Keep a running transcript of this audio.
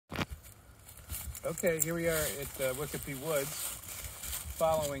Okay, here we are at Wickapee Woods,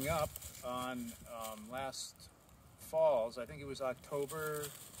 following up on last fall's, I think it was October,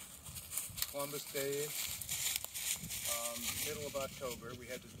 Columbus Day, middle of October. We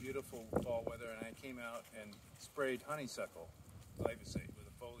had this beautiful fall weather and I came out and sprayed honeysuckle glyphosate with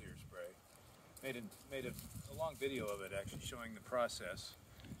a foliar spray. Made a long video of it actually showing the process.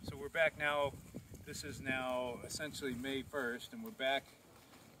 So we're back now. This is now essentially May 1st and we're back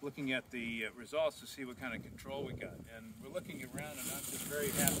looking at the results to see what kind of control we got. And we're looking around and I'm just very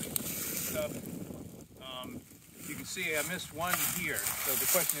happy with this stuff. You can see I missed one here. So the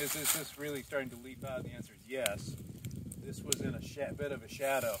question is this really starting to leaf out? The answer is yes. This was in a bit of a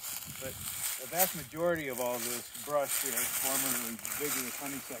shadow. But the vast majority of all this brush here, formerly vigorous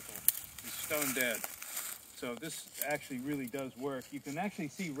honeysuckle, is stone dead. So this actually really does work. You can actually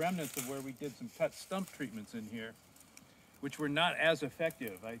see remnants of where we did some cut stump treatments in here, which were not as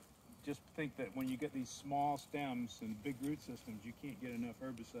effective. I just think that when you get these small stems and big root systems, you can't get enough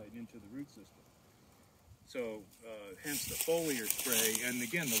herbicide into the root system. So hence the foliar spray. And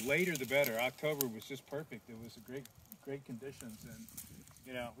again, the later the better. October was just perfect. It was a great conditions. And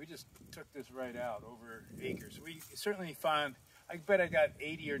you know, we just took this right out over acres. We certainly found, I bet I got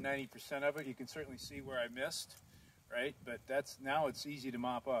 80 or 90% of it. You can certainly see where I missed, right? But now it's easy to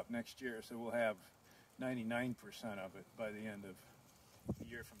mop up next year. So we'll have 99% of it by the end of a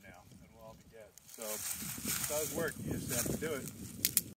year from now, and we'll all be dead. So it does work. You just have to do it.